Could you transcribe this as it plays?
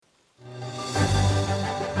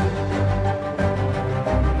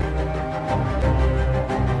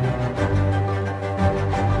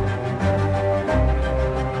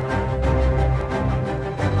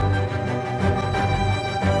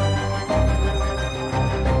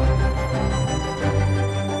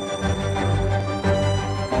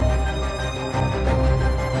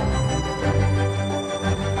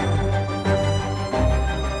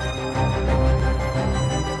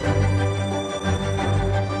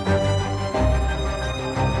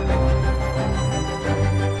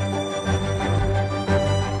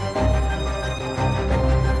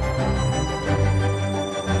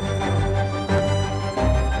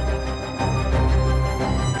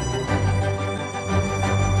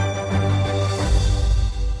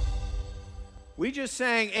just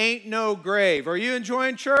sang Ain't No Grave. Are you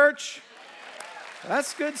enjoying church?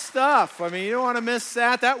 That's good stuff. I mean, you don't want to miss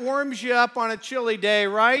that. That warms you up on a chilly day,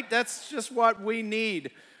 right? That's just what we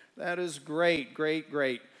need. That is great, great,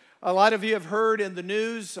 great. A lot of you have heard in the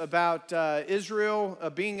news about Israel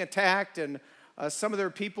being attacked and some of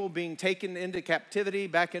their people being taken into captivity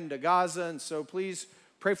back into Gaza. And so please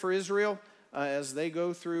pray for Israel as they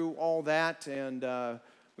go through all that. And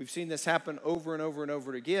we've seen this happen over and over and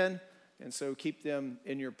over again. And so keep them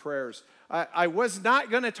in your prayers. I was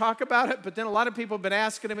not going to talk about it, but then a lot of people have been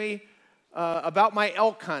asking me about my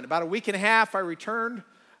elk hunt. About a week and a half, I returned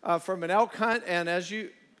from an elk hunt. And as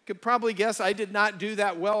you could probably guess, I did not do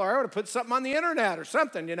that well. Or I would have put something on the internet or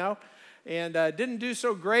something, you know. And didn't do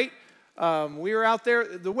so great. We were out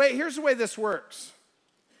there. Here's the way this works.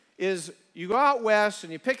 Is you go out west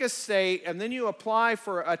and you pick a state. And then you apply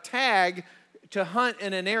for a tag to hunt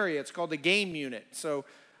in an area. It's called a game unit. So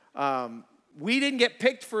we didn't get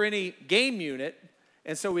picked for any game unit,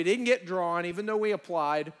 and so we didn't get drawn, even though we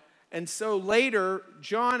applied. And so later,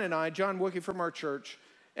 John Wookie from our church,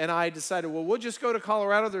 and I decided, well, we'll just go to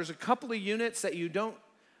Colorado. There's a couple of units that you don't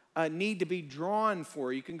need to be drawn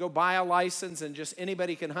for. You can go buy a license, and just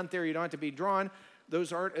anybody can hunt there. You don't have to be drawn.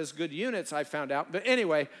 Those aren't as good units, I found out. But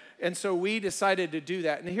anyway, and so we decided to do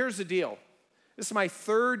that. And here's the deal. This is my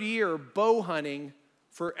third year bow hunting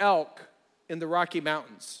for elk in the Rocky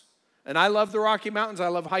Mountains. And I love the Rocky Mountains. I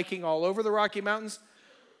love hiking all over the Rocky Mountains.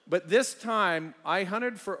 But this time, I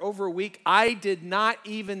hunted for over a week. I did not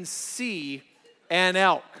even see an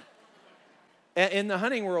elk. In the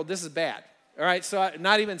hunting world, this is bad. All right, so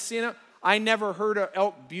not even seeing it. I never heard an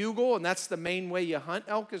elk bugle, and that's the main way you hunt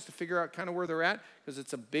elk is to figure out kind of where they're at because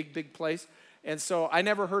it's a big, big place. And so I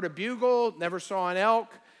never heard a bugle, never saw an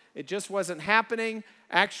elk. It just wasn't happening.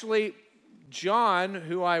 Actually, John,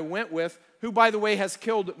 who I went with, who, by the way, has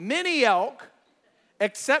killed many elk,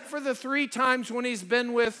 except for the 3 times when he's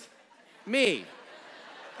been with me.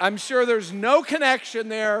 I'm sure there's no connection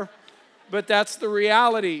there, but that's the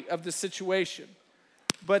reality of the situation.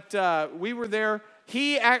 But we were there.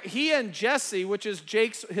 He and Jesse, which is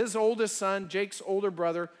his oldest son, Jake's older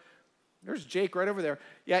brother. There's Jake right over there.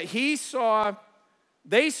 Yeah, they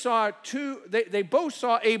both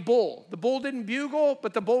saw a bull. The bull didn't bugle,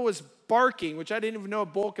 but the bull was barking, which I didn't even know a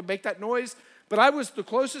bull could make that noise. But I was the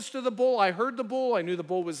closest to the bull. I heard the bull. I knew the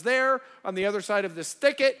bull was there on the other side of this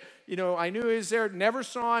thicket. You know, I knew he was there. Never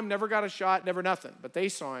saw him, never got a shot, never nothing. But they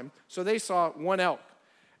saw him. So they saw one elk.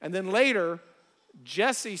 And then later,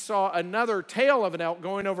 Jesse saw another tail of an elk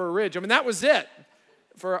going over a ridge. I mean, that was it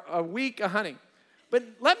for a week of hunting. But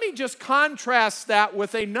let me just contrast that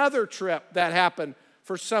with another trip that happened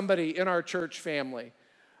for somebody in our church family.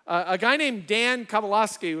 A guy named Dan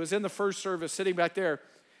Kowalski was in the first service sitting back there.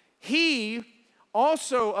 He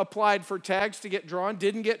also applied for tags to get drawn,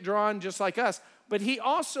 didn't get drawn just like us, but he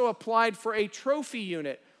also applied for a trophy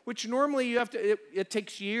unit, which normally you have to, it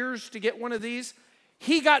takes years to get one of these.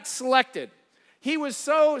 He got selected. He was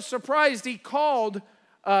so surprised, he called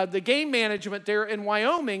the game management there in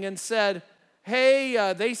Wyoming and said,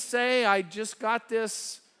 hey, they say I just got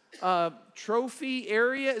this trophy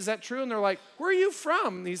area. Is that true? And they're like, where are you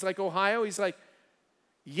from? And he's like, Ohio. He's like,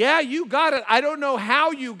 yeah, you got it. I don't know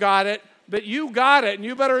how you got it, but you got it, and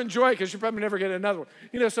you better enjoy it because you'll probably never get another one.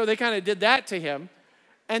 You know, so they kind of did that to him.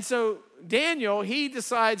 And so Daniel, he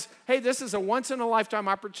decides, hey, this is a once-in-a-lifetime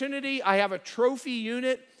opportunity. I have a trophy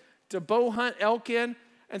unit to bow hunt elk in.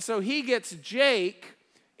 And so he gets Jake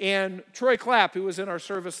and Troy Clapp, who was in our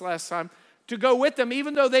service last time, to go with them,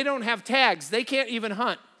 even though they don't have tags. They can't even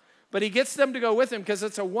hunt. But he gets them to go with him because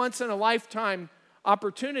it's a once-in-a-lifetime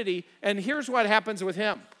opportunity. And here's what happens with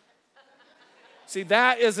him. See,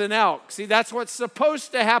 that is an elk. See, that's what's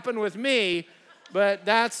supposed to happen with me, but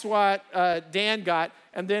that's what Dan got.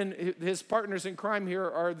 And then his partners in crime here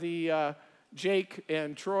are the Jake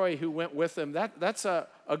and Troy who went with him. That's a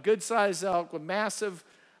good-sized elk with massive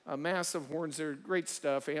horns. They're great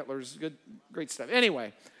stuff, antlers, great stuff.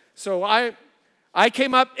 Anyway, so I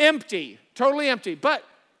came up empty, totally empty. But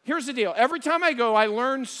here's the deal. Every time I go, I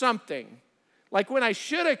learn something. Like when I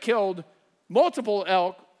should have killed multiple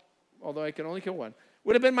elk, although I can only kill one,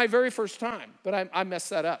 would have been my very first time. But I messed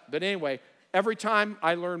that up. But anyway, every time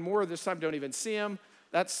I learn more. This time, don't even see them.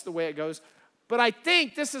 That's the way it goes. But I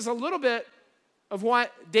think this is a little bit of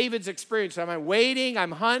what David's experienced. I'm waiting,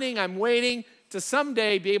 I'm hunting, I'm waiting to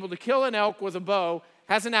someday be able to kill an elk with a bow.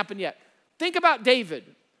 Hasn't happened yet. Think about David.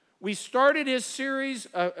 We started his series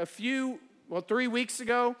 3 weeks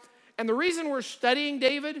ago. And the reason we're studying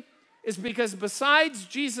David is because besides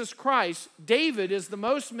Jesus Christ, David is the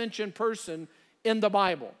most mentioned person in the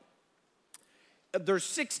Bible. there's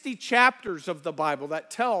 60 chapters of the Bible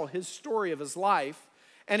that tell his story of his life,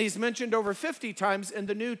 and he's mentioned over 50 times in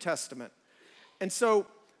the New Testament. And so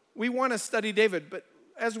we want to study David, but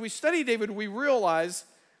as we study David, we realize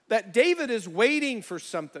that David is waiting for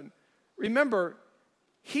something. Remember,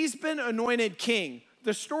 he's been anointed king.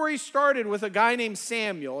 The story started with a guy named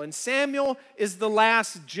Samuel, and Samuel is the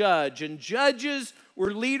last judge, and judges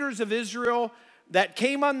were leaders of Israel that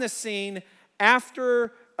came on the scene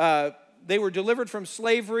after they were delivered from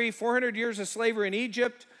slavery, 400 years of slavery in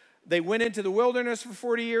Egypt. They went into the wilderness for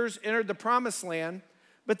 40 years, entered the promised land.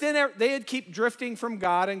 But then they'd keep drifting from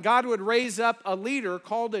God, and God would raise up a leader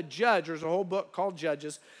called a judge. There's a whole book called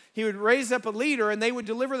Judges. He would raise up a leader, and they would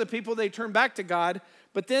deliver the people. They turned back to God.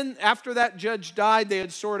 But then after that judge died, they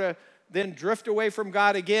would sort of then drift away from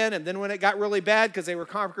God again. And then when it got really bad because they were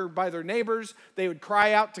conquered by their neighbors, they would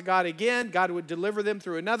cry out to God again. God would deliver them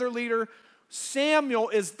through another leader. Samuel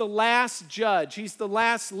is the last judge. He's the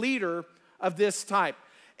last leader of this type.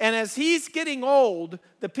 And as he's getting old,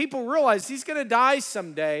 the people realize he's going to die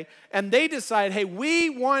someday, and they decide, hey, we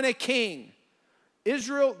want a king.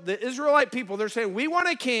 The Israelite people, they're saying, we want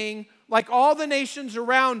a king like all the nations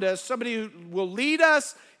around us, somebody who will lead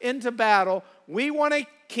us into battle. We want a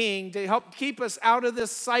king to help keep us out of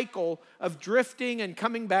this cycle of drifting and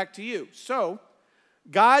coming back to you. So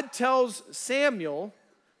God tells Samuel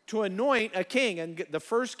to anoint a king, and the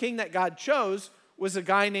first king that God chose was a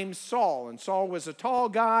guy named Saul. And Saul was a tall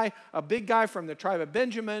guy, a big guy from the tribe of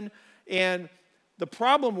Benjamin. And the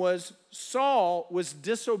problem was Saul was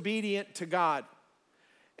disobedient to God.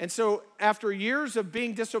 And so after years of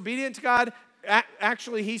being disobedient to God,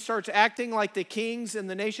 actually he starts acting like the kings and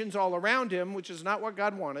the nations all around him, which is not what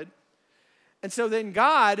God wanted. And so then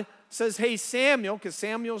God says, hey, Samuel, because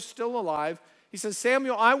Samuel's still alive, he says,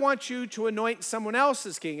 Samuel, I want you to anoint someone else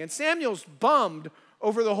as king. And Samuel's bummed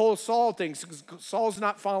over the whole Saul thing. Saul's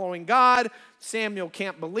not following God. Samuel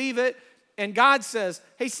can't believe it. And God says,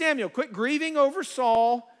 hey, Samuel, quit grieving over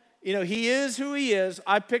Saul. You know, he is who he is.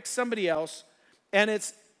 I picked somebody else. And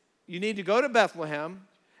you need to go to Bethlehem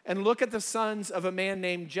and look at the sons of a man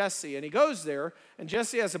named Jesse. And he goes there, and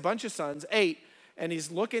Jesse has a bunch of sons, 8. And he's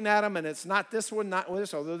looking at them, and it's not this one, not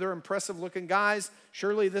this, although they're impressive-looking guys.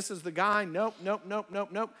 Surely this is the guy. Nope.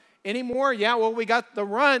 Anymore? Yeah, well, we got the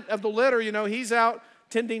runt of the litter. You know, he's out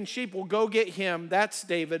tending sheep. We'll go get him. That's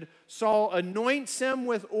David. Saul anoints him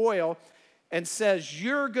with oil and says,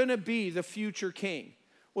 you're going to be the future king.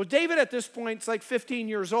 Well, David at this point is like 15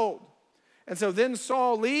 years old. And so then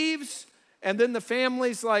Saul leaves, and then the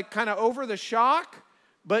family's like kind of over the shock,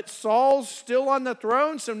 but Saul's still on the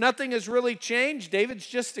throne, so nothing has really changed. David's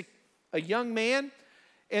just a young man.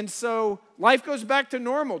 And so life goes back to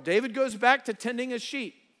normal. David goes back to tending his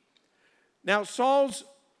sheep. Now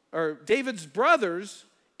David's brothers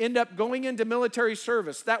end up going into military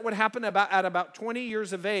service. That would happen at about 20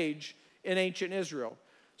 years of age in ancient Israel.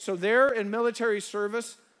 So they're in military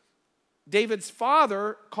service. David's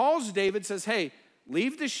father calls David, says, hey,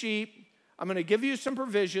 leave the sheep. I'm going to give you some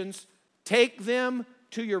provisions. Take them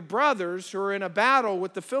to your brothers who are in a battle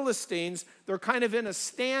with the Philistines. They're kind of in a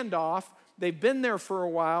standoff. They've been there for a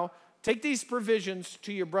while. Take these provisions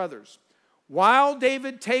to your brothers. While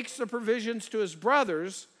David takes the provisions to his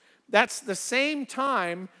brothers, that's the same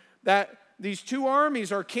time that these two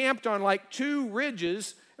armies are camped on like two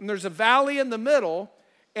ridges, and there's a valley in the middle,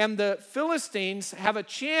 and the Philistines have a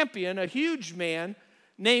champion, a huge man,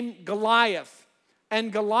 named Goliath.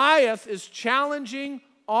 And Goliath is challenging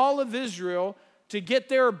all of Israel to get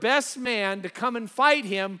their best man to come and fight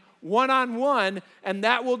him one-on-one, and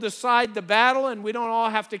that will decide the battle, and we don't all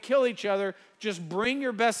have to kill each other. Just bring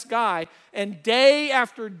your best guy. And day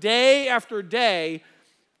after day after day,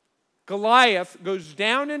 Goliath goes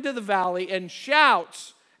down into the valley and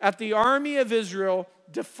shouts at the army of Israel,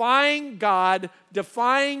 defying God,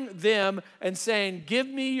 defying them, and saying, give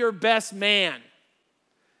me your best man.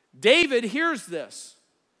 David hears this,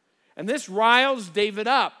 and this riles David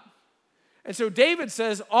up. And so David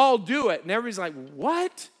says, I'll do it. And everybody's like,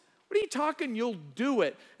 what? What are you talking? You'll do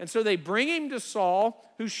it. And so they bring him to Saul,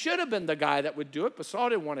 who should have been the guy that would do it, but Saul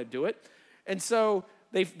didn't want to do it. And so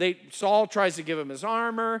Saul tries to give him his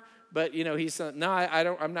armor, but he said, no,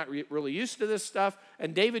 I'm not really used to this stuff.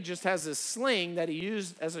 And David just has this sling that he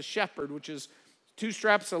used as a shepherd, which is 2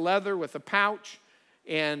 straps of leather with a pouch.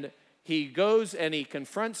 And he goes and he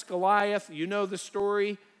confronts Goliath. You know the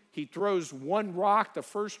story. He throws one rock. The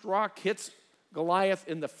first rock hits Goliath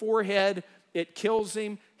in the forehead. It kills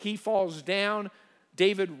him. He falls down.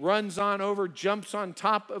 David runs on over, jumps on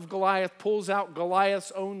top of Goliath, pulls out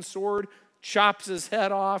Goliath's own sword, chops his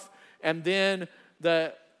head off, and then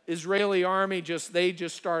the Israeli army they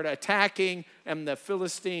just start attacking, and the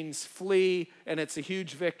Philistines flee, and it's a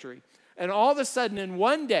huge victory. And all of a sudden, in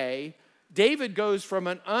one day, David goes from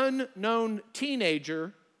an unknown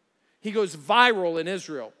teenager, he goes viral in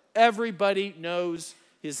Israel. Everybody knows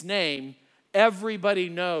his name. Everybody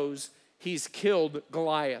knows he's killed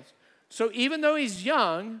Goliath. So even though he's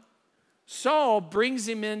young, Saul brings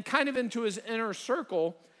him in kind of into his inner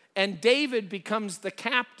circle, and David becomes the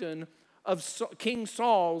captain of King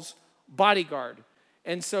Saul's bodyguard.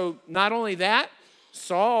 And so not only that,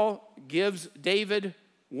 Saul gives David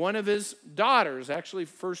one of his daughters, actually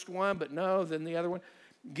first one, but no, then the other one,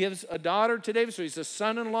 gives a daughter to David. So he's the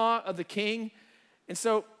son-in-law of the king. And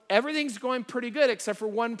so everything's going pretty good except for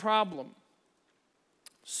one problem.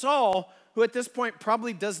 Saul, who at this point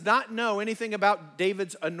probably does not know anything about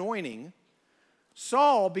David's anointing,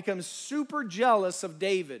 Saul becomes super jealous of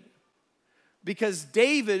David because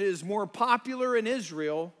David is more popular in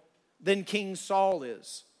Israel than King Saul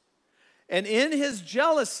is. And in his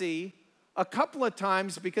jealousy, a couple of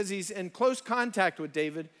times, because he's in close contact with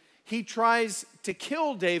David, he tries to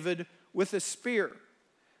kill David with a spear.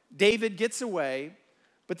 David gets away,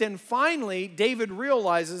 but then finally, David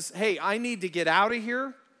realizes, hey, I need to get out of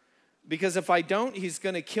here because if I don't, he's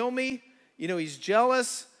going to kill me. He's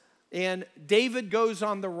jealous, and David goes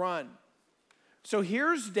on the run. So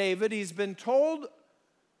here's David. He's been told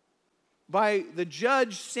by the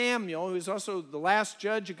judge Samuel, who's also the last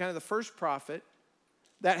judge and kind of the first prophet,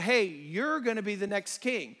 that, hey, you're going to be the next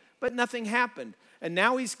king. But nothing happened. And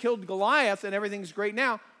now he's killed Goliath and everything's great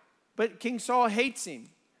now. But King Saul hates him.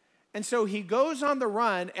 And so he goes on the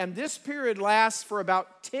run, and this period lasts for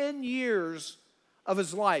about 10 years of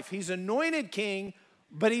his life. He's anointed king,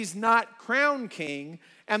 but he's not crowned king.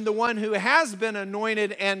 And the one who has been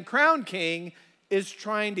anointed and crowned king is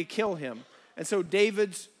trying to kill him. And so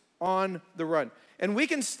David's on the run. And we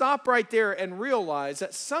can stop right there and realize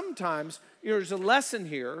that sometimes, there's a lesson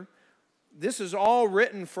here. This is all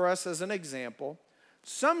written for us as an example.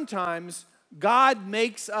 Sometimes God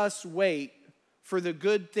makes us wait for the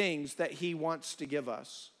good things that he wants to give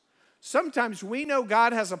us. Sometimes we know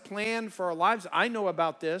God has a plan for our lives. I know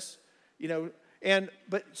about this,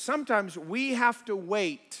 but sometimes we have to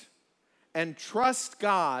wait and trust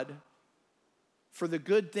God for the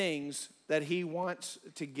good things that he wants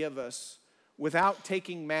to give us without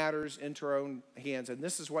taking matters into our own hands. And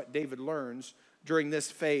this is what David learns during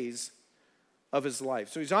this phase of his life.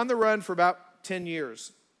 So he's on the run for about 10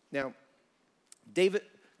 years. Now,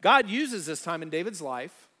 God uses this time in David's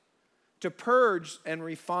life to purge and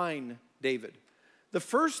refine David. The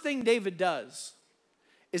first thing David does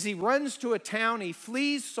is he runs to a town, he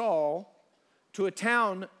flees Saul to a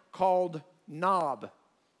town called Nob,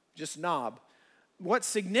 just Nob. What's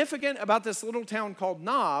significant about this little town called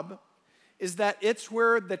Nob is that it's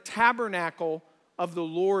where the tabernacle of the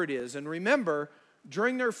Lord is. And remember,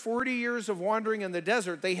 during their 40 years of wandering in the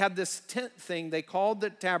desert, they had this tent thing they called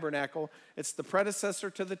the tabernacle. It's the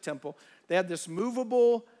predecessor to the temple. They had this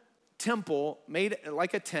movable temple made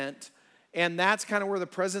like a tent, and that's kind of where the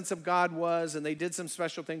presence of God was, and they did some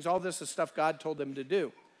special things. All this is stuff God told them to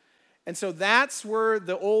do. And so that's where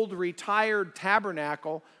the old retired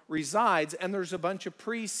tabernacle resides, and there's a bunch of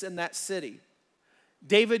priests in that city.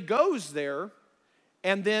 David goes there,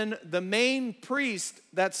 and then the main priest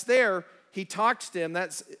that's there, he talks to him.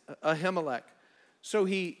 That's Ahimelech. So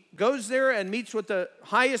he goes there and meets with the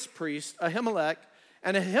highest priest, Ahimelech,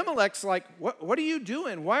 and Ahimelech's like, what are you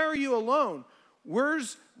doing? Why are you alone?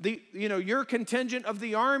 Where's your contingent of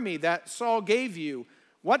the army that Saul gave you?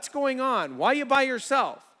 What's going on? Why are you by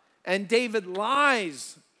yourself? And David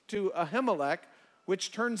lies to Ahimelech,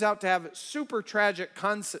 which turns out to have super tragic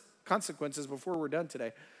consequences before we're done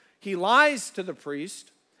today. He lies to the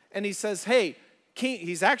priest, and he says, hey, king,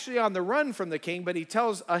 he's actually on the run from the king, but he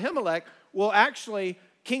tells Ahimelech, well, actually,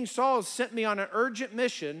 King Saul sent me on an urgent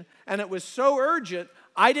mission, and it was so urgent,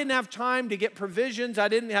 I didn't have time to get provisions, I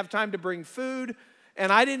didn't have time to bring food,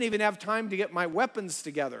 and I didn't even have time to get my weapons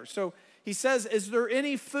together. So he says, is there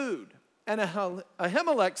any food? And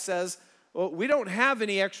Ahimelech says, well, we don't have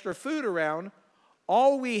any extra food around.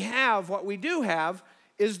 All we have, what we do have,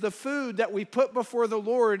 is the food that we put before the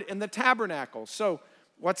Lord in the tabernacle. So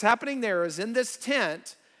what's happening there is in this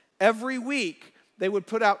tent, every week, they would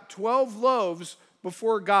put out 12 loaves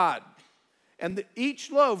before God. And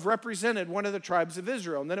each loaf represented one of the tribes of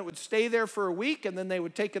Israel. And then it would stay there for a week, and then they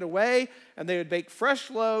would take it away, and they would bake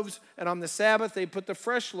fresh loaves, and on the Sabbath, they'd put the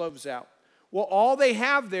fresh loaves out. Well, all they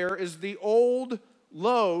have there is the old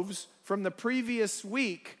loaves from the previous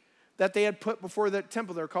week that they had put before the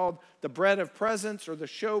temple. They're called the bread of presence or the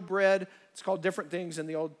show bread. It's called different things in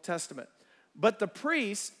the Old Testament. But the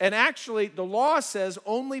priests, and actually the law says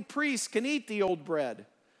only priests can eat the old bread.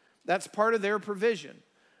 That's part of their provision.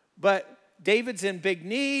 But David's in big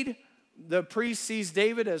need. The priest sees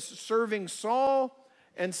David as serving Saul,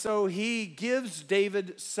 and so he gives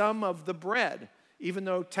David some of the bread. Even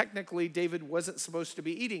though technically David wasn't supposed to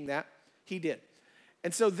be eating that, he did.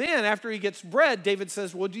 And so then after he gets bread, David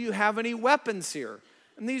says, well, do you have any weapons here?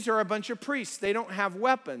 And these are a bunch of priests. They don't have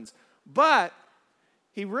weapons. But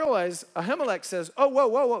he realized, Ahimelech says, oh,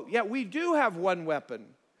 whoa. Yeah, we do have one weapon.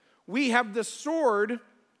 We have the sword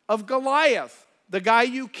of Goliath, the guy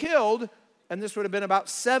you killed, and this would have been about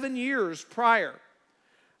 7 years prior.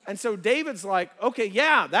 And so David's like, okay,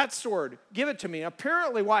 yeah, that sword, give it to me.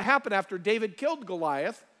 Apparently what happened after David killed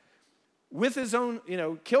Goliath with his own,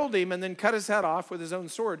 killed him and then cut his head off with his own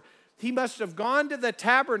sword, he must have gone to the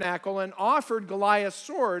tabernacle and offered Goliath's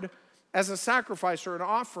sword as a sacrifice or an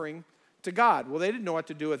offering to God. Well, they didn't know what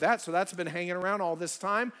to do with that, so that's been hanging around all this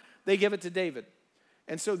time. They give it to David.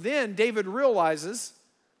 And so then David realizes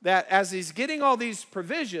that as he's getting all these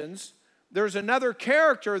provisions, there's another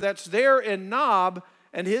character that's there in Nob,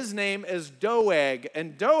 and his name is Doeg.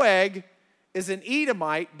 And Doeg is an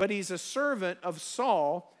Edomite, but he's a servant of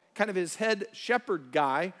Saul, kind of his head shepherd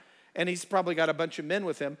guy, and he's probably got a bunch of men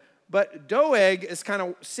with him. But Doeg is kind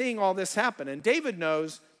of seeing all this happen, and David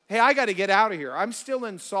knows, hey, I got to get out of here. I'm still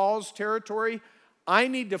in Saul's territory. I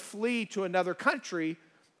need to flee to another country.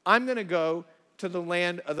 I'm going to go to the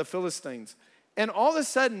land of the Philistines. And all of a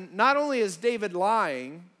sudden, not only is David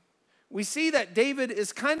lying, we see that David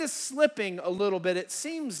is kind of slipping a little bit, it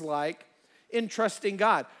seems like, in trusting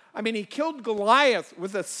God. I mean, he killed Goliath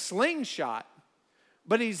with a slingshot,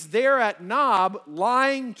 but he's there at Nob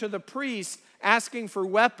lying to the priest, asking for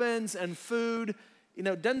weapons and food.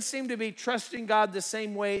 Doesn't seem to be trusting God the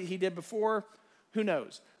same way he did before. Who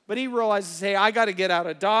knows? But he realizes, hey, I got to get out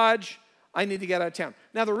of Dodge. I need to get out of town.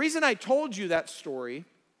 Now, the reason I told you that story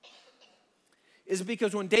is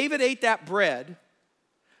because when David ate that bread,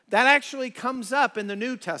 that actually comes up in the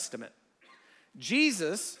New Testament.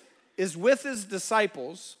 Jesus is with his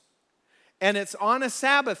disciples, and it's on a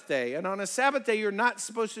Sabbath day. And on a Sabbath day, you're not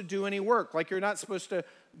supposed to do any work. Like you're not supposed to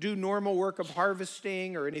do normal work of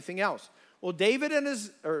harvesting or anything else. Well,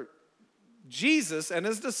 Jesus and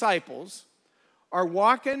his disciples are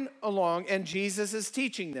walking along, and Jesus is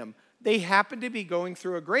teaching them. They happen to be going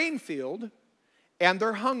through a grain field, and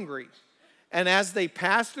they're hungry. And as they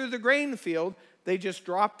pass through the grain field, they just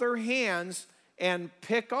drop their hands and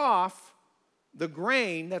pick off the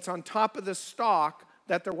grain that's on top of the stalk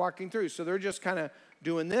that they're walking through. So they're just kind of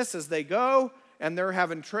doing this as they go, and they're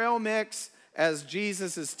having trail mix as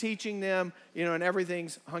Jesus is teaching them, and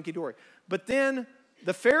everything's hunky-dory. But then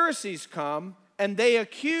the Pharisees come, and they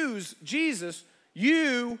accuse Jesus,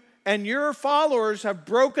 you and your followers have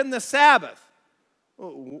broken the Sabbath.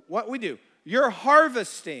 What we do? You're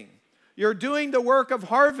harvesting. You're doing the work of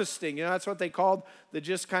harvesting. That's what they called the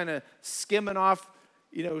just kind of skimming off,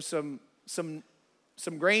 some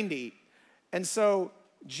grain to eat. And so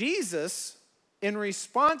Jesus, in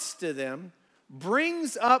response to them,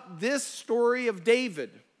 brings up this story of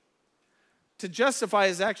David to justify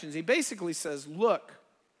his actions. He basically says, look,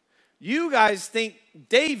 you guys think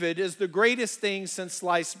David is the greatest thing since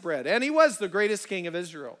sliced bread. And he was the greatest king of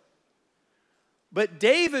Israel. But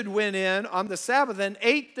David went in on the Sabbath and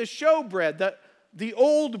ate the showbread, the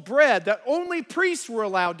old bread that only priests were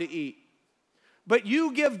allowed to eat. But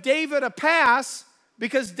you give David a pass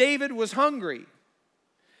because David was hungry.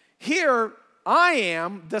 Here I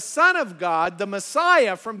am, the Son of God, the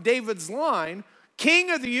Messiah from David's line,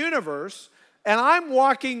 King of the universe, and I'm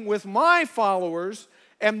walking with my followers,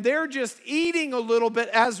 and they're just eating a little bit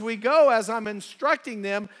as we go, as I'm instructing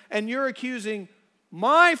them, and you're accusing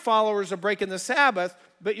my followers of breaking the Sabbath,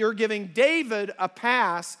 but you're giving David a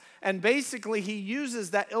pass. And basically he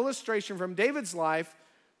uses that illustration from David's life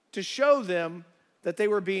to show them that they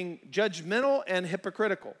were being judgmental and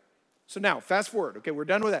hypocritical. So now, fast forward. Okay, we're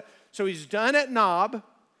done with that. So he's done at Nob,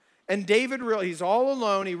 and David, he's all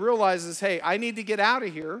alone. He realizes, hey, I need to get out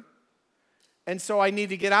of here. And so I need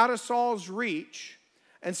to get out of Saul's reach.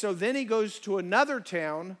 And so then he goes to another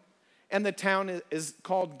town, and the town is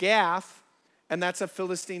called Gath, and that's a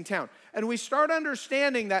Philistine town. And we start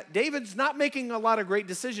understanding that David's not making a lot of great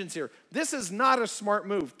decisions here. This is not a smart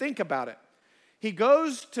move. Think about it. He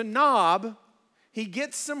goes to Nob, he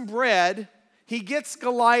gets some bread, he gets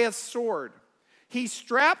Goliath's sword. He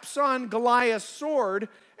straps on Goliath's sword,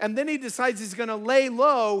 and then he decides he's going to lay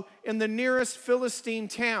low in the nearest Philistine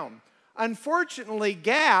town. Unfortunately,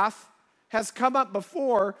 Gath has come up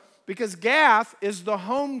before because Gath is the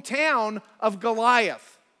hometown of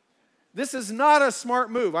Goliath. This is not a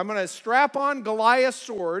smart move. I'm going to strap on Goliath's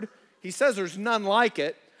sword. He says there's none like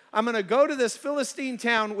it. I'm going to go to this Philistine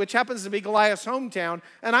town, which happens to be Goliath's hometown,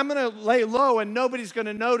 and I'm going to lay low and nobody's going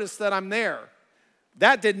to notice that I'm there.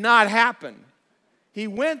 That did not happen. He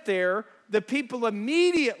went there. The people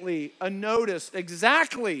immediately noticed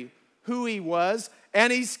exactly who he was,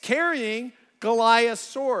 and he's carrying Goliath's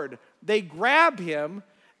sword. They grab him,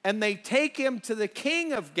 and they take him to the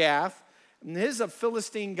king of Gath, and this is a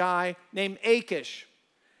Philistine guy named Achish.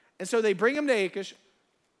 And so they bring him to Achish.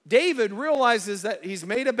 David realizes that he's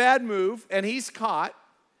made a bad move, and he's caught,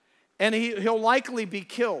 and he'll likely be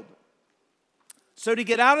killed. So to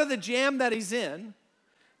get out of the jam that he's in,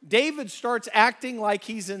 David starts acting like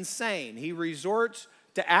he's insane. He resorts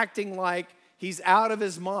to acting like he's out of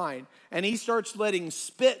his mind. And he starts letting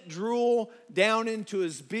spit drool down into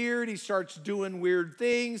his beard. He starts doing weird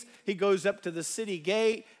things. He goes up to the city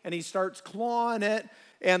gate and he starts clawing it.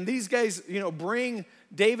 And these guys, bring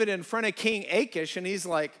David in front of King Achish, and he's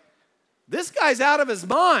like, this guy's out of his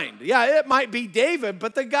mind. Yeah, it might be David,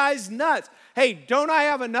 but the guy's nuts. Hey, don't I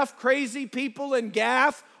have enough crazy people in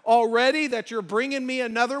Gath already that you're bringing me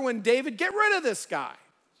another one? David, get rid of this guy.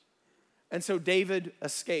 And so David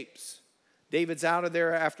escapes. David's out of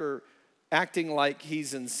there after acting like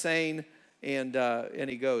he's insane, and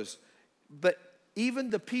he goes. But even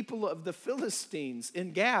the people of the Philistines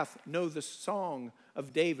in Gath know the song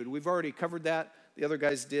of David. We've already covered that. The other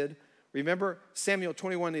guys did. Remember Samuel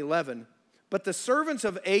 21:11. But the servants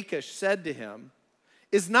of Achish said to him,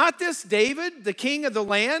 is not this David, the king of the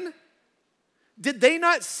land? Did they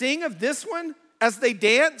not sing of this one as they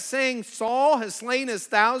danced, saying, Saul has slain his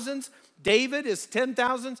thousands, David his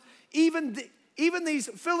 10,000s? Even these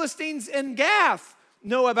Philistines in Gath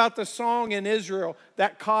know about the song in Israel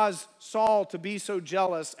that caused Saul to be so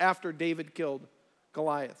jealous after David killed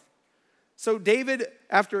Goliath. So David,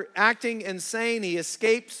 after acting insane, he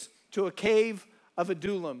escapes to a cave of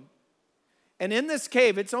Adullam. And in this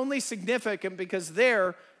cave, it's only significant because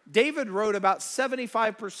there, David wrote about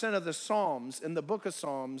 75% of the Psalms in the book of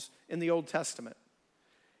Psalms in the Old Testament.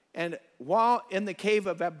 And while in the cave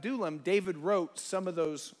of Adullam, David wrote some of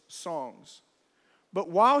those songs. But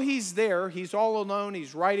while he's there, he's all alone.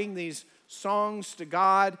 He's writing these songs to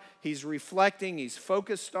God. He's reflecting. He's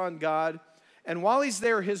focused on God. And while he's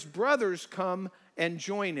there, his brothers come and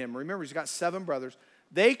join him. Remember, he's got 7 brothers.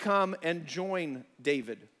 They come and join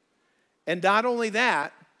David. And not only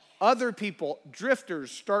that, other people,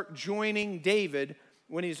 drifters, start joining David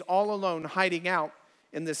when he's all alone hiding out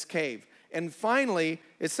in this cave. And finally,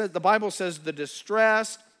 the Bible says the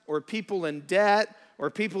distressed or people in debt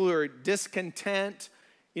or people who are discontent,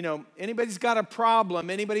 anybody's got a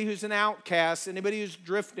problem, anybody who's an outcast, anybody who's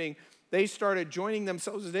drifting, they started joining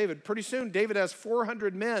themselves to David. Pretty soon, David has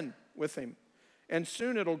 400 men with him. And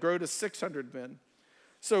soon it'll grow to 600 men.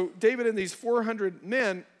 So David and these 400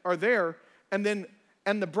 men are there, and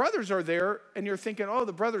the brothers are there, and you're thinking, oh,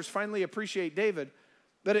 the brothers finally appreciate David.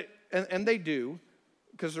 But and they do,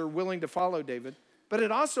 because they're willing to follow David. But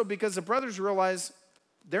it also because the brothers realize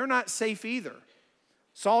they're not safe either.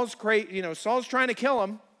 Saul's trying to kill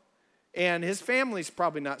him, and his family's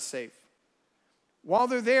probably not safe. While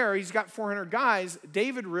they're there, he's got 400 guys.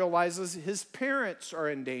 David realizes his parents are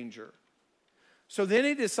in danger. So then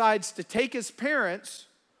he decides to take his parents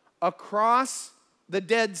across the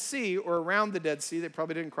Dead Sea, or around the Dead Sea. They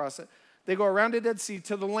probably didn't cross it. They go around the Dead Sea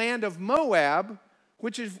to the land of Moab,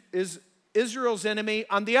 which is Israel's enemy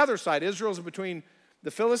on the other side. Israel's between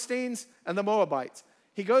the Philistines and the Moabites.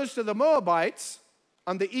 He goes to the Moabites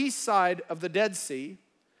on the east side of the Dead Sea,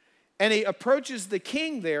 and he approaches the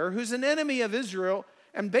king there, who's an enemy of Israel,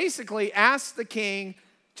 and basically asks the king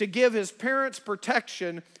to give his parents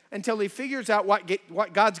protection until he figures out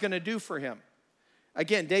what God's going to do for him.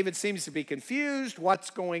 Again, David seems to be confused.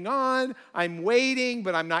 What's going on? I'm waiting,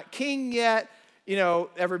 but I'm not king yet.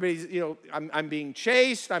 Everybody's, I'm being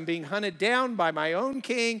chased. I'm being hunted down by my own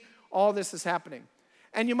king. All this is happening.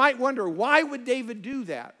 And you might wonder, why would David do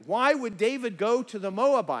that? Why would David go to the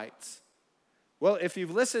Moabites? Well, if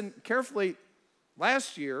you've listened carefully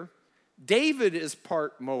last year, David is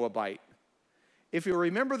part Moabite. If you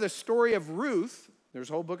remember the story of Ruth, there's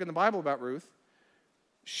a whole book in the Bible about Ruth.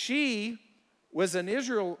 She was an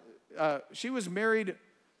Israel, she was married,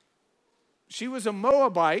 she was a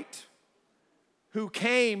Moabite who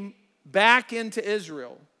came back into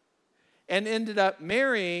Israel and ended up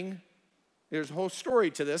marrying, there's a whole story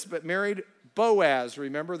to this, but married Boaz,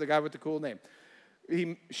 remember the guy with the cool name.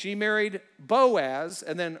 She married Boaz,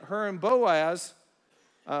 and then her and Boaz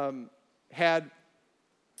had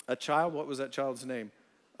a child. What was that child's name?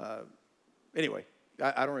 Anyway,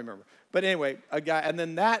 I don't remember. But anyway, a guy, and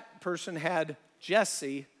then that person had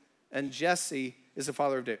Jesse, and Jesse is the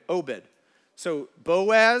father of David, Obed. So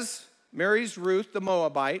Boaz marries Ruth, the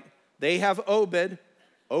Moabite. They have Obed.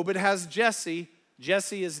 Obed has Jesse.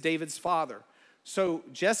 Jesse is David's father. So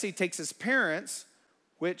Jesse takes his parents,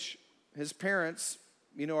 which his parents,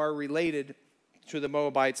 are related to the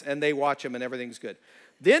Moabites, and they watch him, and everything's good.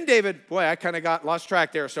 Then David, boy, I kind of got lost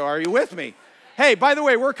track there, so are you with me? Hey, by the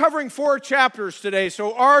way, we're covering 4 chapters today,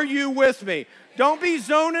 so are you with me? Don't be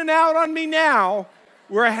zoning out on me now.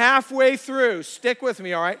 We're halfway through. Stick with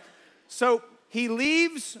me, all right? So he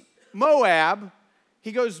leaves Moab.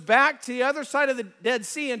 He goes back to the other side of the Dead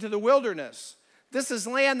Sea into the wilderness. This is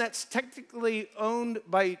land that's technically owned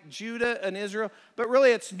by Judah and Israel, but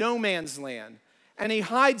really it's no man's land. And he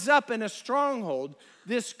hides up in a stronghold.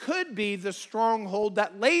 This could be the stronghold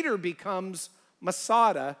that later becomes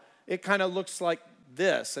Masada. It kind of looks like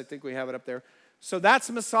this. I think we have it up there. So that's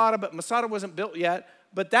Masada, but Masada wasn't built yet.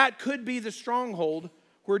 But that could be the stronghold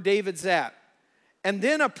where David's at. And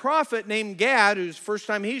then a prophet named Gad, whose first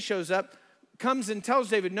time he shows up, comes and tells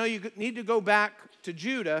David, no, you need to go back to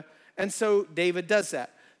Judah. And so David does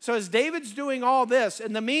that. So as David's doing all this,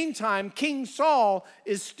 in the meantime, King Saul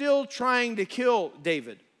is still trying to kill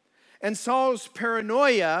David. And Saul's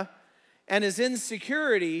paranoia and his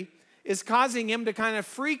insecurity is causing him to kind of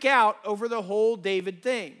freak out over the whole David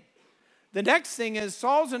thing. The next thing is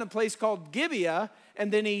Saul's in a place called Gibeah,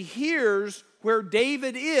 and then he hears where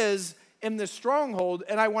David is in the stronghold,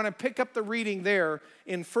 and I want to pick up the reading there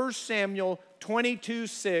in 1 Samuel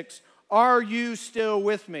 22:6. Are you still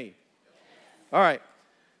with me? All right,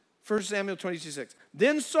 1 Samuel 22:6.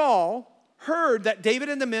 Then Saul heard that David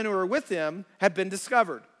and the men who were with him had been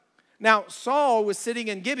discovered. Now Saul was sitting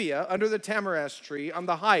in Gibeah under the tamarisk tree on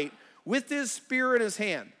the height with his spear in his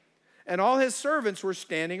hand, and all his servants were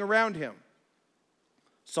standing around him.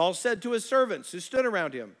 Saul said to his servants who stood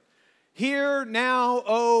around him, hear now,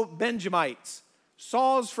 O Benjamites.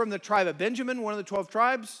 Saul's from the tribe of Benjamin, one of the 12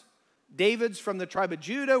 tribes. David's from the tribe of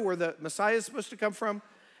Judah, where the Messiah is supposed to come from.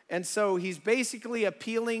 And so he's basically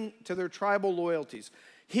appealing to their tribal loyalties.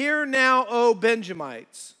 Hear now, O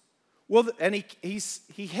Benjamites. Well, and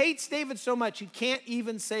he hates David so much, he can't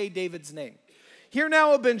even say David's name. Hear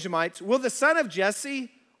now, O Benjamites, will the son of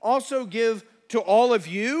Jesse also give to all of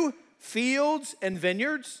you fields and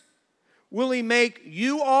vineyards? Will he make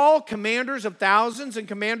you all commanders of thousands and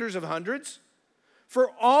commanders of hundreds? For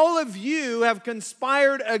all of you have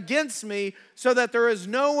conspired against me, so that there is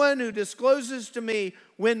no one who discloses to me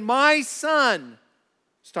when my son,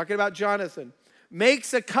 he's talking about Jonathan,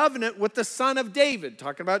 makes a covenant with the son of David,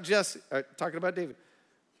 talking about David,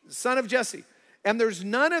 the son of Jesse. And there's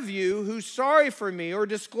none of you who's sorry for me or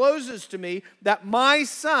discloses to me that my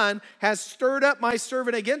son has stirred up my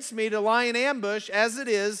servant against me to lie in ambush as it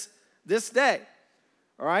is this day.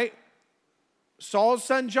 All right? Saul's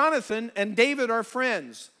son Jonathan and David are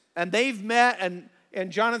friends. And they've met,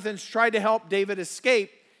 and Jonathan's tried to help David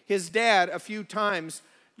escape his dad a few times.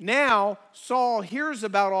 Now Saul hears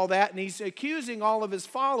about all that, and he's accusing all of his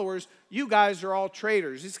followers, you guys are all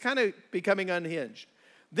traitors. He's kind of becoming unhinged.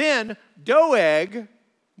 Then Doeg,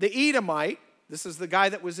 the Edomite, this is the guy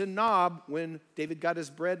that was in Nob when David got his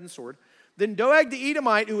bread and sword. Then Doeg the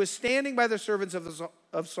Edomite, who was standing by the servants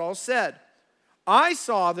of Saul, said, I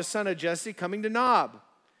saw the son of Jesse coming to Nob,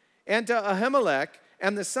 and to Ahimelech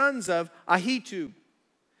and the sons of Ahitub.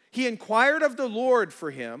 He inquired of the Lord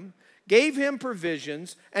for him, gave him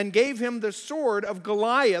provisions, and gave him the sword of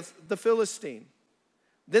Goliath the Philistine.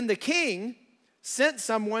 Then the king sent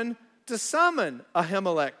someone to summon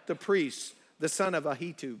Ahimelech the priest, the son of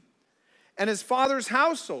Ahitub, and his father's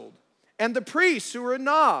household, and the priests who were in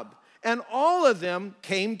Nob, and all of them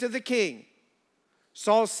came to the king.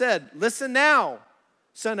 Saul said, listen now,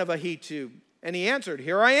 son of Ahitub. And he answered,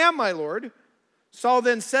 here I am, my lord. Saul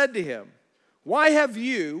then said to him, why have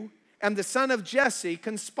you and the son of Jesse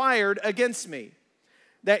conspired against me,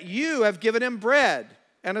 that you have given him bread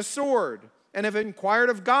and a sword, and have inquired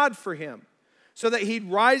of God for him, so that he'd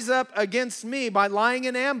rise up against me by lying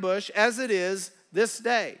in ambush as it is this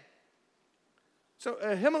day? So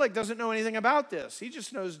Ahimelech doesn't know anything about this. He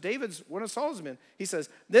just knows David's one of Saul's men. He says,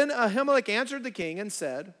 then Ahimelech answered the king and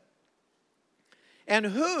said, and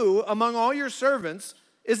who among all your servants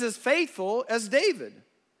is as faithful as David,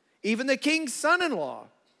 even the king's son-in-law,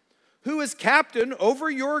 who is captain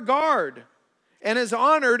over your guard and is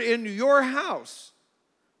honored in your house?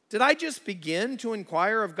 Did I just begin to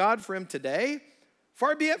inquire of God for him today?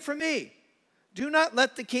 Far be it from me. Do not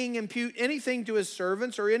let the king impute anything to his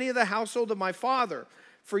servants or any of the household of my father,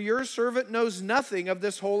 for your servant knows nothing of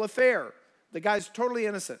this whole affair. The guy's totally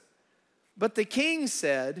innocent. But the king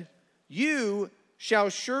said, you shall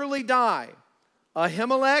surely die,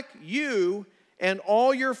 Ahimelech, you and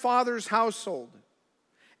all your father's household.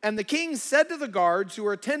 And the king said to the guards who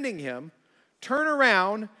were attending him, turn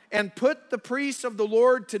around and put the priests of the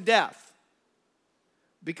Lord to death,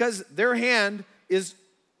 because their hand is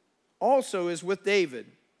with David,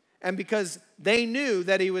 and because they knew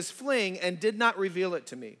that he was fleeing and did not reveal it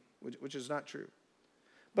to me, which is not true.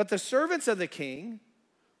 But the servants of the king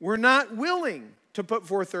were not willing to put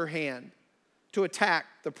forth their hand to attack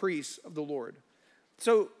the priests of the Lord.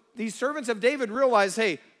 So these servants of David realized,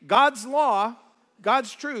 hey, God's law,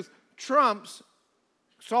 God's truth trumps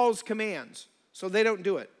Saul's commands, so they don't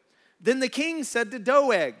do it. Then the king said to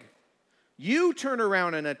Doeg, you turn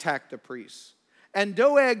around and attack the priests. And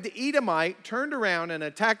Doeg the Edomite turned around and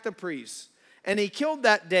attacked the priests. And he killed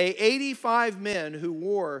that day 85 men who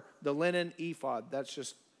wore the linen ephod. That's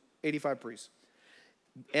just 85 priests.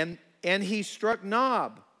 And he struck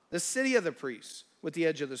Nob, the city of the priests, with the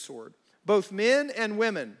edge of the sword. Both men and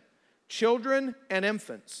women, children and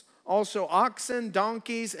infants. Also oxen,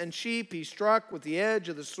 donkeys, and sheep he struck with the edge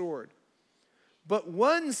of the sword. But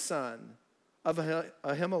one son of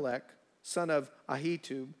Ahimelech, son of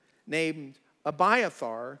Ahitub, named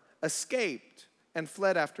Abiathar, escaped and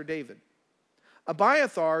fled after David.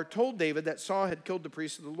 Abiathar told David that Saul had killed the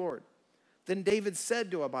priests of the Lord. Then David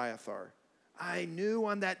said to Abiathar, I knew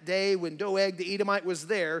on that day when Doeg the Edomite was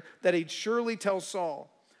there that he'd surely tell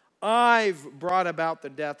Saul, I've brought about the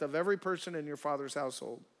death of every person in your father's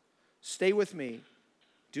household. Stay with me.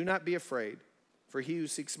 Do not be afraid, for he who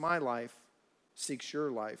seeks my life seeks your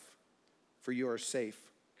life, for you are safe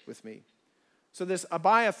with me. So this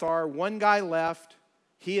Abiathar, one guy left.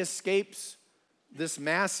 He escapes this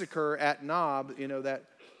massacre at Nob, that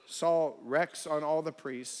Saul wrecks on all the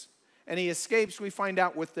priests. And he escapes, we find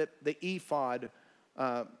out, with the ephod,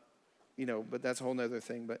 but that's a whole other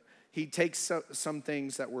thing. But he takes some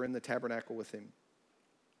things that were in the tabernacle with him.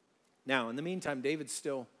 Now, in the meantime, David's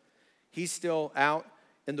still out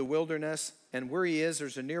in the wilderness. And where he is,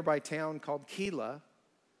 there's a nearby town called Keilah.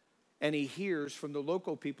 And he hears from the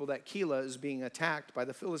local people that Keilah is being attacked by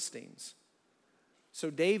the Philistines. So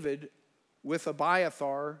David, with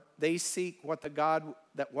Abiathar, they seek what God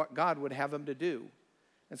would have him to do.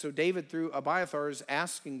 And so David, through Abiathar, is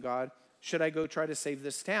asking God, should I go try to save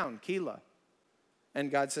this town, Keilah? And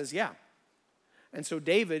God says, yeah. And so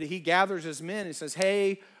David, he gathers his men. He says,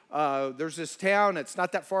 hey, there's this town. It's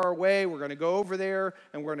not that far away. We're going to go over there,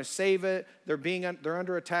 and we're going to save it. They're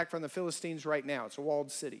under attack from the Philistines right now. It's a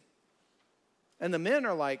walled city. And the men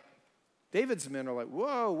are like, David's men are like,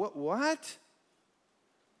 whoa, what?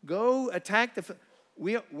 Go attack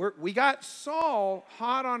we got Saul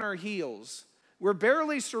hot on our heels. We're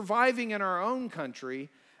barely surviving in our own country,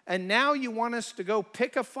 and now you want us to go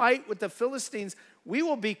pick a fight with the Philistines. We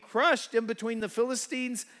will be crushed in between the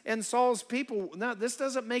Philistines and Saul's people. No, this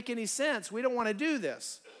doesn't make any sense. We don't want to do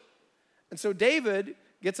this. And so David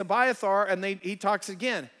gets Abiathar, and he talks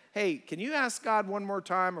again. Hey, can you ask God one more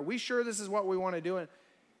time? Are we sure this is what we want to do?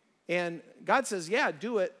 And God says, yeah,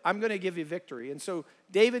 do it. I'm going to give you victory. And so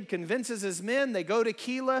David convinces his men. They go to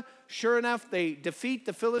Keilah. Sure enough, they defeat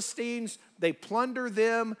the Philistines. They plunder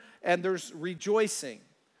them, and there's rejoicing.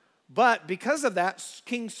 But because of that,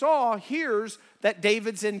 King Saul hears that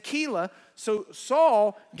David's in Keilah. So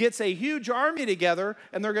Saul gets a huge army together,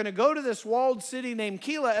 and they're going to go to this walled city named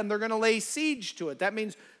Keilah, and they're going to lay siege to it. That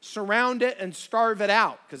means surround it and starve it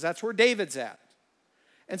out, because that's where David's at.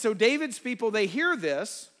 And so David's people, they hear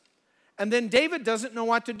this, and then David doesn't know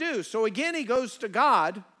what to do. So again, he goes to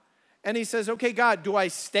God, and he says, okay, God, do I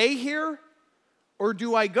stay here or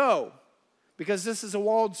do I go? Because this is a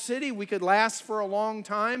walled city. We could last for a long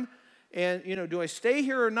time. And, do I stay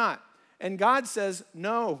here or not? And God says,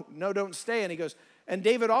 no, don't stay. And he goes, and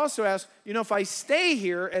David also asks, if I stay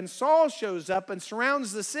here and Saul shows up and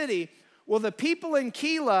surrounds the city, will the people in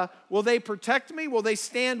Keilah, will they protect me? Will they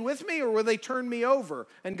stand with me, or will they turn me over?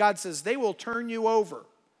 And God says, they will turn you over,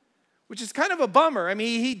 which is kind of a bummer. I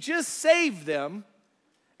mean, he just saved them.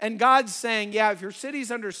 And God's saying, yeah, if your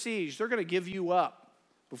city's under siege, they're going to give you up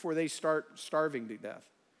before they start starving to death.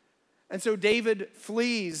 And so David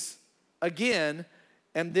flees again,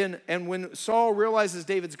 and when Saul realizes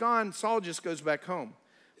David's gone, Saul just goes back home.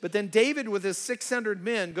 But then David with his 600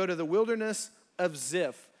 men go to the wilderness of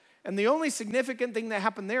Ziph. And the only significant thing that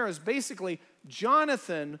happened there is basically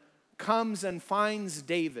Jonathan comes and finds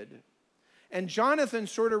David. And Jonathan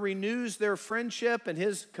sort of renews their friendship and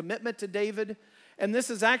his commitment to David. And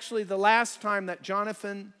this is actually the last time that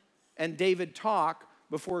Jonathan and David talk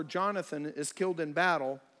before Jonathan is killed in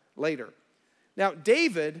battle later. Now,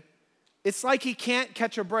 David It's like he can't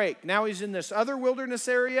catch a break. Now he's in this other wilderness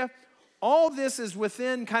area. All this is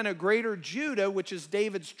within kind of greater Judah, which is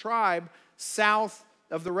David's tribe, south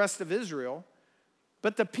of the rest of Israel.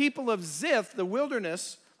 But the people of Ziph, the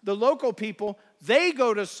wilderness, the local people, they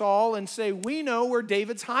go to Saul and say, we know where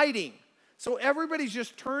David's hiding. So everybody's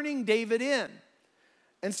just turning David in.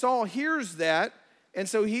 And Saul hears that, and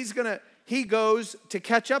so he goes to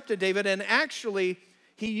catch up to David, and actually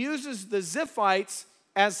he uses the Ziphites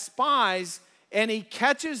as spies, and he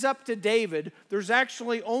catches up to David. There's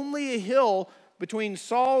actually only a hill between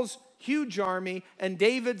Saul's huge army and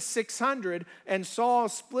David's 600, and Saul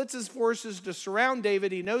splits his forces to surround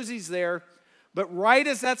David. He knows he's there, but right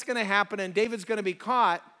as that's going to happen and David's going to be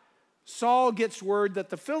caught, Saul gets word that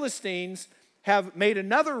the Philistines have made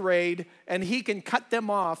another raid and he can cut them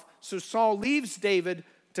off. So Saul leaves David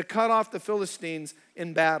to cut off the Philistines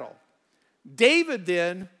in battle. David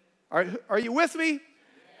then, are you with me?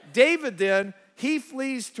 David then, he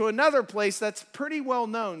flees to another place that's pretty well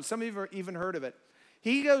known. Some of you have even heard of it.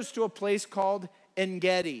 He goes to a place called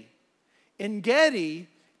En-Gedi. En-Gedi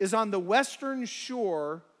is on the western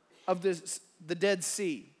shore of the Dead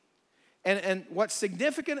Sea. And what's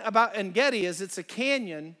significant about En-Gedi is it's a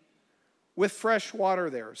canyon with fresh water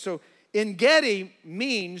there. So En-Gedi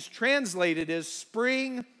means, translated as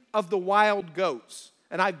spring of the wild goats.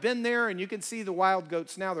 And I've been there, and you can see the wild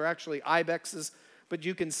goats now. They're actually ibexes, but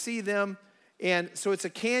you can see them. And so it's a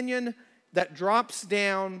canyon that drops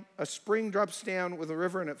down, a spring drops down with a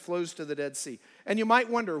river, and it flows to the Dead Sea. And you might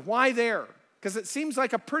wonder, why there? Because it seems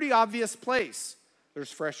like a pretty obvious place.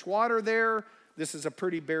 There's fresh water there. This is a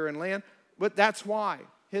pretty barren land. But that's why.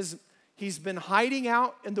 He's been hiding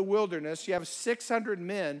out in the wilderness. You have 600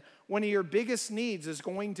 men. One of your biggest needs is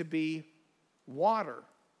going to be water.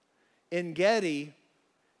 En-Gedi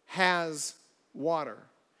has water.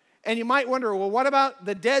 And you might wonder, well, what about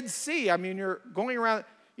the Dead Sea? I mean, you're going around,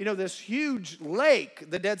 this huge lake,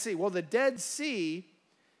 the Dead Sea. Well, the Dead Sea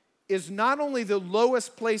is not only the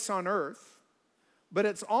lowest place on earth, but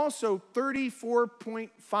it's also 34.5%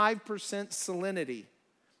 salinity.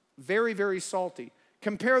 Very, very salty.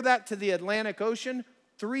 Compare that to the Atlantic Ocean,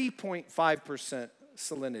 3.5%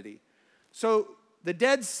 salinity. So the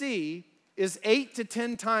Dead Sea is 8 to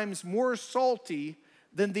 10 times more salty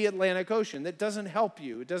than the Atlantic Ocean. That doesn't help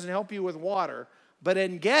you. It doesn't help you with water. But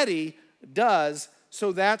En-Gedi does,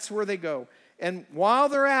 so that's where they go. And while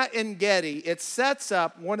they're at En-Gedi, it sets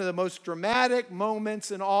up one of the most dramatic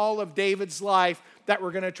moments in all of David's life that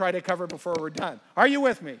we're going to try to cover before we're done. Are you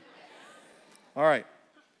with me? All right.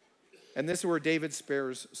 And this is where David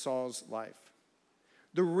spares Saul's life.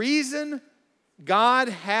 The reason God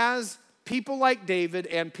has people like David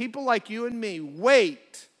and people like you and me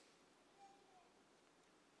wait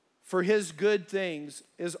for his good things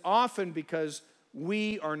is often because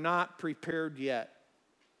we are not prepared yet.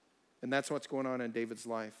 And that's what's going on in David's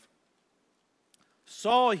life.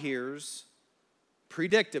 Saul hears,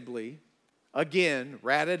 predictably, again,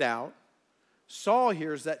 ratted out, Saul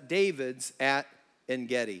hears that David's at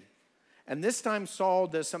En-Gedi. And this time Saul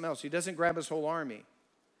does something else. He doesn't grab his whole army.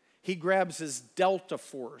 He grabs his Delta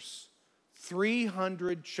force.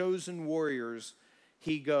 300 chosen warriors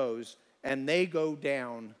he goes, and they go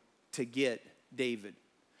down to get David.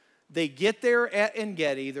 They get there at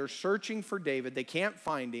En-Gedi. They're searching for David. They can't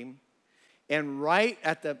find him. And right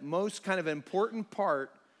at the most kind of important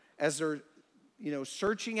part, as they're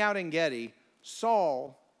searching out En-Gedi,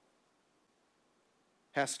 Saul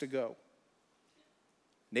has to go.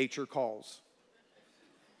 Nature calls.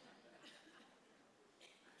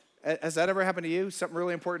 Has that ever happened to you? Something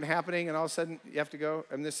really important happening, and all of a sudden you have to go?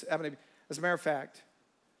 And this happened to me. As a matter of fact,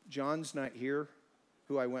 John's not here,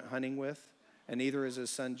 who I went hunting with, and neither is his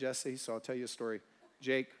son Jesse, so I'll tell you a story.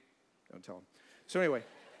 Jake, don't tell him. So anyway,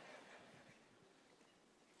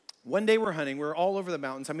 one day we're hunting. We're all over the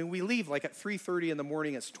mountains. I mean, we leave like at 3:30 in the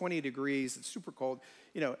morning. It's 20 degrees. It's super cold,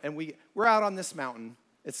 and we're out on this mountain.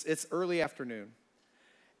 It's early afternoon.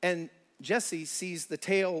 And Jesse sees the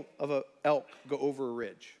tail of an elk go over a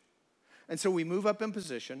ridge. And so we move up in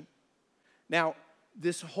position. Now,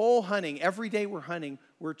 this whole hunting, every day we're hunting,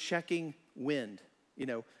 we're checking wind.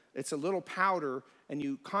 It's a little powder, and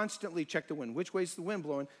you constantly check the wind. Which way's the wind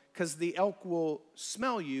blowing? Because the elk will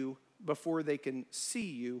smell you before they can see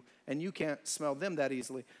you, and you can't smell them that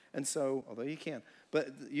easily. And so, although you can, but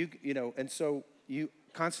and so you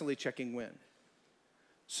constantly checking wind.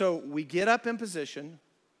 So we get up in position.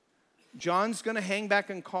 John's going to hang back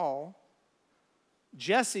and call.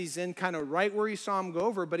 Jesse's in kind of right where you saw him go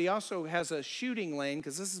over, but he also has a shooting lane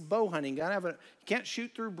because this is bow hunting. You can't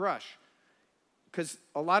shoot through brush because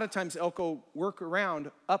a lot of times elk will work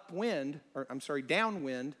around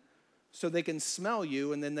downwind so they can smell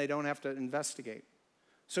you and then they don't have to investigate.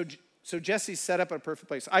 So Jesse's set up at a perfect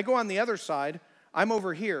place. I go on the other side. I'm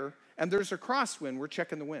over here, and there's a crosswind. We're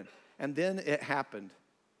checking the wind. And then it happened.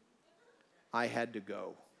 I had to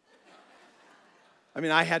go.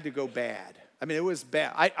 I had to go bad. It was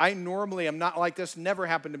bad. I normally am not like this. Never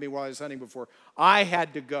happened to me while I was hunting before. I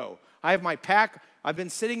had to go. I have my pack. I've been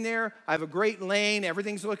sitting there. I have a great lane.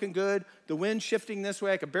 Everything's looking good. The wind's shifting this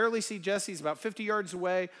way. I could barely see Jesse. He's about 50 yards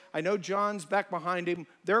away. I know John's back behind him.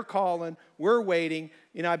 They're calling. We're waiting.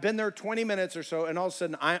 I've been there 20 minutes or so, and all of a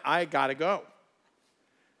sudden, I got to go.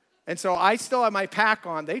 And so I still have my pack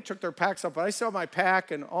on. They took their packs up, but I still have my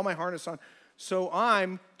pack and all my harness on. So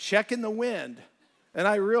I'm checking the wind. And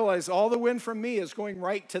I realize all the wind from me is going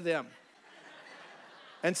right to them.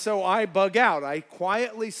 And so I bug out. I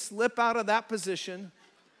quietly slip out of that position.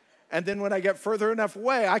 And then when I get further enough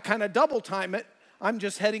away, I kind of double time it. I'm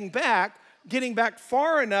just heading back, getting back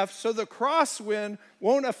far enough so the crosswind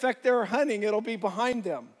won't affect their hunting. It'll be behind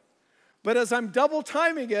them. But as I'm double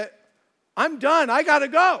timing it, I'm done. I got to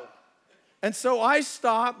go. And so I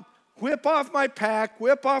stop, whip off my pack,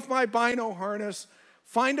 whip off my bino harness,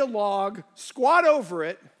 find a log, squat over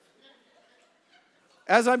it.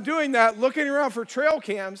 As I'm doing that, looking around for trail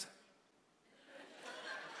cams,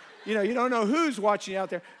 you don't know who's watching out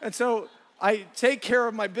there. And so I take care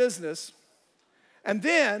of my business. And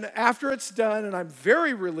then after it's done, and I'm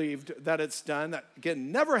very relieved that it's done, that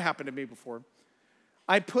again, never happened to me before,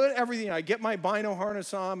 I put everything, I get my bino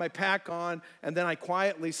harness on, my pack on, and then I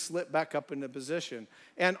quietly slip back up into position.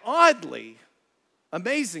 And oddly,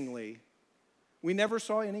 amazingly, we never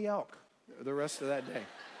saw any elk the rest of that day.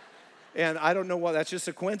 And I don't know why, that's just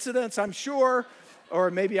a coincidence, I'm sure,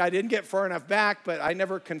 or maybe I didn't get far enough back, but I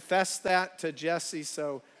never confessed that to Jesse,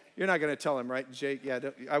 so you're not going to tell him, right, Jake? Yeah,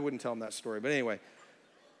 I wouldn't tell him that story, but anyway.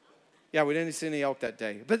 Yeah, we didn't see any elk that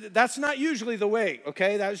day. But that's not usually the way,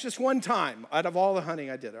 okay? That was just one time out of all the hunting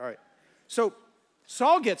I did, all right. So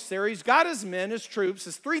Saul gets there. He's got his men, his troops,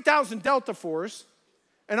 his 3,000 Delta Force.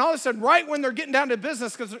 And all of a sudden, right when they're getting down to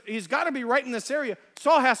business, because he's got to be right in this area,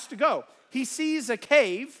 Saul has to go. He sees a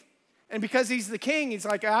cave, and because he's the king, he's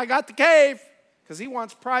like, I got the cave, because he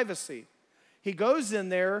wants privacy. He goes in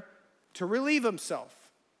there to relieve himself.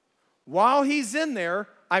 While he's in there,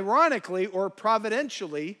 ironically or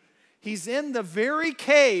providentially, he's in the very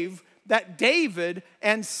cave that David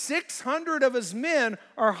and 600 of his men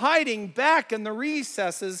are hiding back in the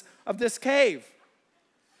recesses of this cave.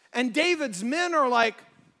 And David's men are like,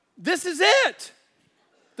 this is it.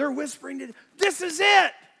 They're whispering to, this is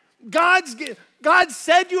it. God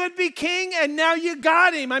said you would be king, and now you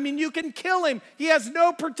got him. You can kill him. He has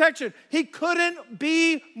no protection. He couldn't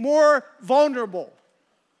be more vulnerable.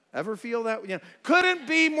 Ever feel that? Couldn't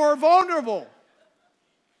be more vulnerable.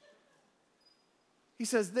 He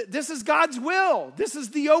says, this is God's will. This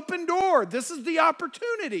is the open door. This is the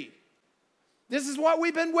opportunity. This is what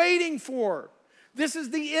we've been waiting for. This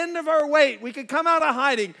is the end of our wait. We could come out of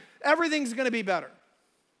hiding. Everything's going to be better.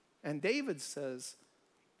 And David says,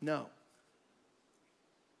 no.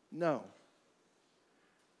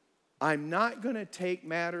 I'm not going to take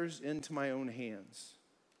matters into my own hands.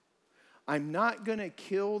 I'm not going to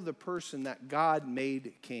kill the person that God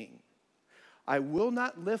made king. I will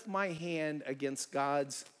not lift my hand against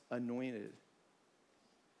God's anointed.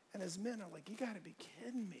 And his men are like, you got to be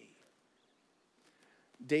kidding me.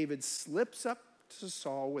 David slips up to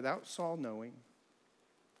Saul without Saul knowing.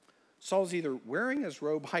 Saul's either wearing his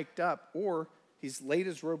robe hiked up or he's laid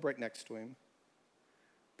his robe right next to him.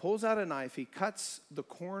 Pulls out a knife. He cuts the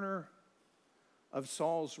corner of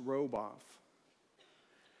Saul's robe off.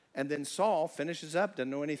 And then Saul finishes up, doesn't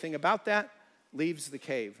know anything about that, leaves the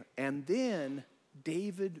cave. And then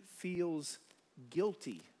David feels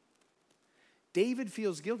guilty. David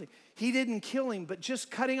feels guilty. He didn't kill him, but just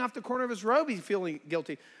cutting off the corner of his robe, he's feeling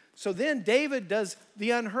guilty. So then David does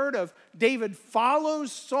the unheard of. David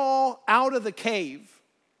follows Saul out of the cave.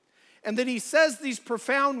 And then he says these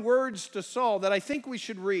profound words to Saul that I think we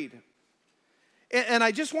should read. And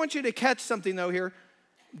I just want you to catch something, though, here.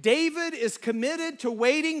 David is committed to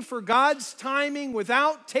waiting for God's timing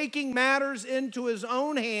without taking matters into his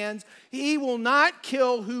own hands. He will not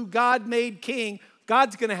kill who God made king.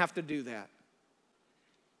 God's going to have to do that.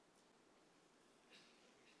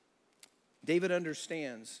 David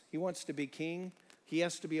understands. He wants to be king. He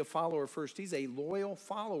has to be a follower first. He's a loyal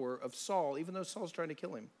follower of Saul, even though Saul's trying to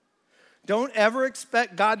kill him. Don't ever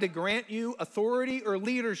expect God to grant you authority or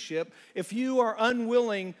leadership if you are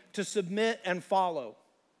unwilling to submit and follow.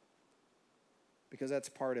 Because that's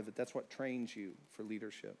part of it. That's what trains you for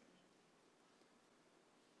leadership.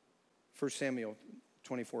 1 Samuel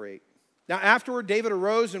 24:8. Now afterward, David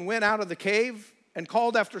arose and went out of the cave and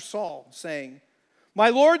called after Saul, saying, "My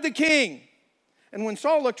lord the king." And when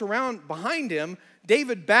Saul looked around behind him,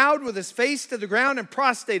 David bowed with his face to the ground and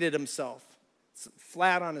prostrated himself,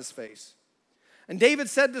 flat on his face. And David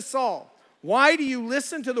said to Saul, "Why do you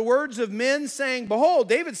listen to the words of men, saying, 'Behold,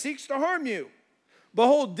 David seeks to harm you'?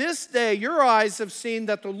 Behold, this day your eyes have seen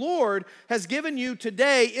that the Lord has given you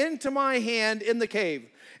today into my hand in the cave.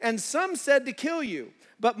 And some said to kill you,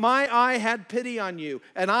 but my eye had pity on you.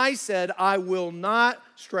 And I said, I will not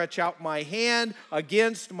stretch out my hand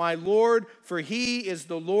against my Lord, for he is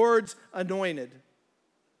the Lord's anointed.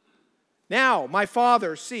 Now, my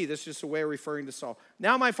father, see," this is just a way of referring to Saul.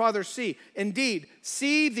 "Now, my father, see, indeed,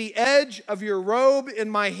 see the edge of your robe in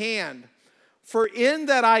my hand. For in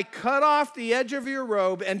that I cut off the edge of your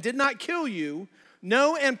robe and did not kill you,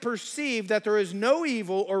 know and perceive that there is no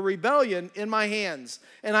evil or rebellion in my hands.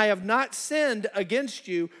 And I have not sinned against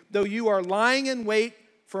you, though you are lying in wait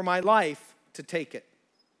for my life to take it."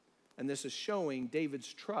 And this is showing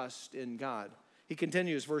David's trust in God. He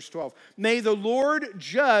continues, verse 12. "May the Lord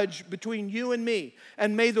judge between you and me,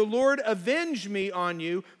 and may the Lord avenge me on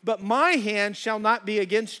you, but my hand shall not be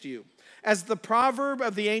against you. As the proverb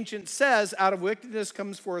of the ancient says, out of wickedness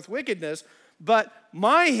comes forth wickedness, but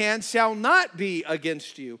my hand shall not be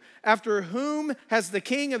against you. After whom has the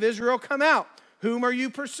king of Israel come out? Whom are you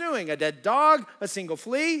pursuing? A dead dog? A single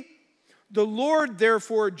flea? The Lord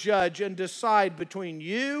therefore judge and decide between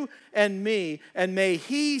you and me, and may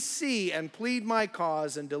he see and plead my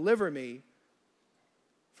cause and deliver me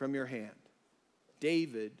from your hand."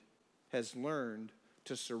 David has learned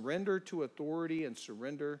to surrender to authority and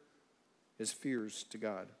surrender his fears to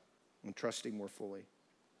God and trusting more fully.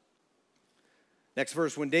 Next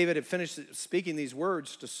verse, when David had finished speaking these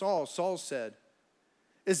words to Saul, Saul said,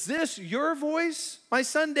 "Is this your voice, my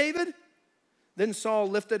son David?" Then Saul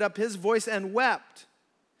lifted up his voice and wept.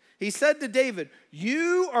 He said to David,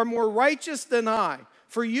 "You are more righteous than I,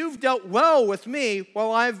 for you've dealt well with me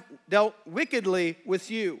while I've dealt wickedly with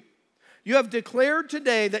you. You have declared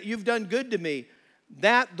today that you've done good to me,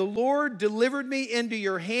 that the Lord delivered me into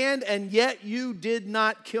your hand, and yet you did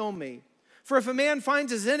not kill me. For if a man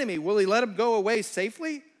finds his enemy, will he let him go away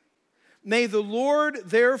safely? May the Lord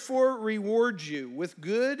therefore reward you with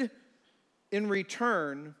good in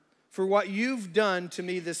return for what you've done to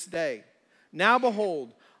me this day. Now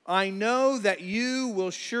behold, I know that you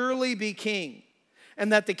will surely be king, and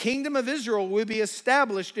that the kingdom of Israel will be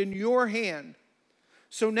established in your hand.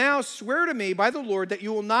 So now swear to me by the Lord that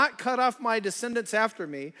you will not cut off my descendants after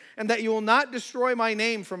me, and that you will not destroy my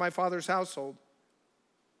name from my father's household."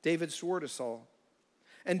 David swore to Saul.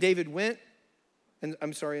 And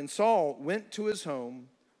Saul went to his home,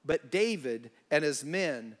 but David and his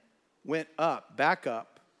men went back up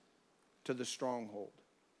to the stronghold.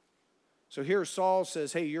 So here Saul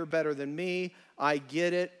says, "Hey, you're better than me. I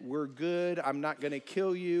get it. We're good. I'm not going to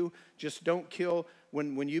kill you. Just don't kill.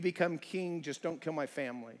 When you become king, just don't kill my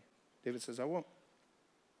family." David says, "I won't."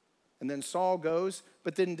 And then Saul goes,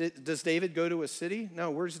 but then does David go to a city?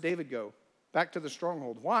 No, where does David go? Back to the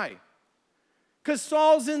stronghold. Why? Because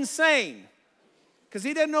Saul's insane. Because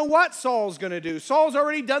he doesn't know what Saul's going to do. Saul's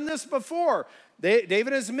already done this before. David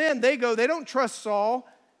and his men, they don't trust Saul.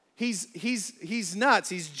 He's nuts.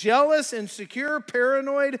 He's jealous, insecure,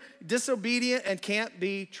 paranoid, disobedient, and can't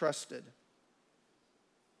be trusted.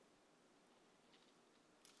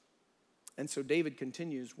 And so David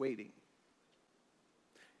continues waiting.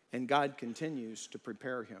 And God continues to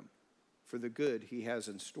prepare him for the good he has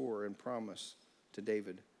in store and promise to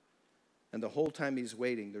David. And the whole time he's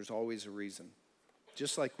waiting, there's always a reason.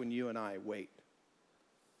 Just like when you and I wait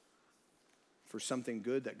for something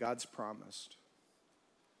good that God's promised.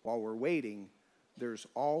 While we're waiting, there's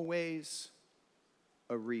always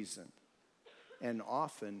a reason. And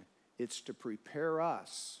often it's to prepare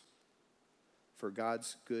us for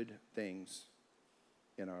God's good things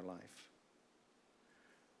in our life.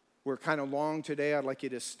 We're kind of long today. I'd like you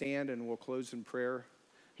to stand and we'll close in prayer.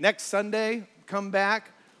 Next Sunday, come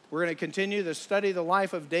back. We're going to continue to study the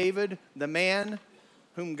life of David, the man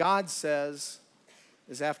whom God says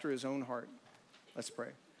is after his own heart. Let's pray.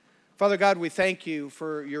 Father God, we thank you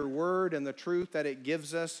for your word and the truth that it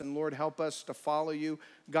gives us. And Lord, help us to follow you.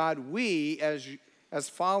 God, we as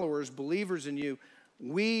followers, believers in you,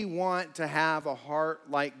 we want to have a heart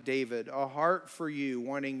like David, a heart for you,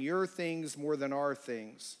 wanting your things more than our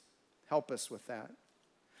things. Help us with that.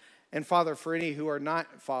 And Father, for any who are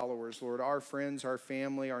not followers, Lord, our friends, our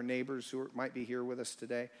family, our neighbors who might be here with us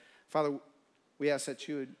today, Father, we ask that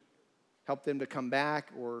you would help them to come back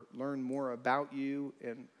or learn more about you,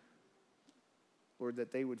 and Lord,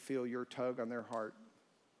 that they would feel your tug on their heart.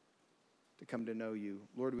 to come to know you.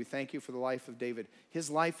 Lord, we thank you for the life of David. His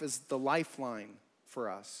life is the lifeline for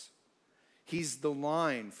us. He's the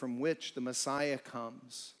line from which the Messiah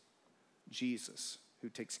comes, Jesus, who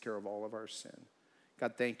takes care of all of our sin.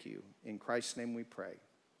 God, thank you. In Christ's name we pray.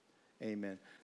 Amen.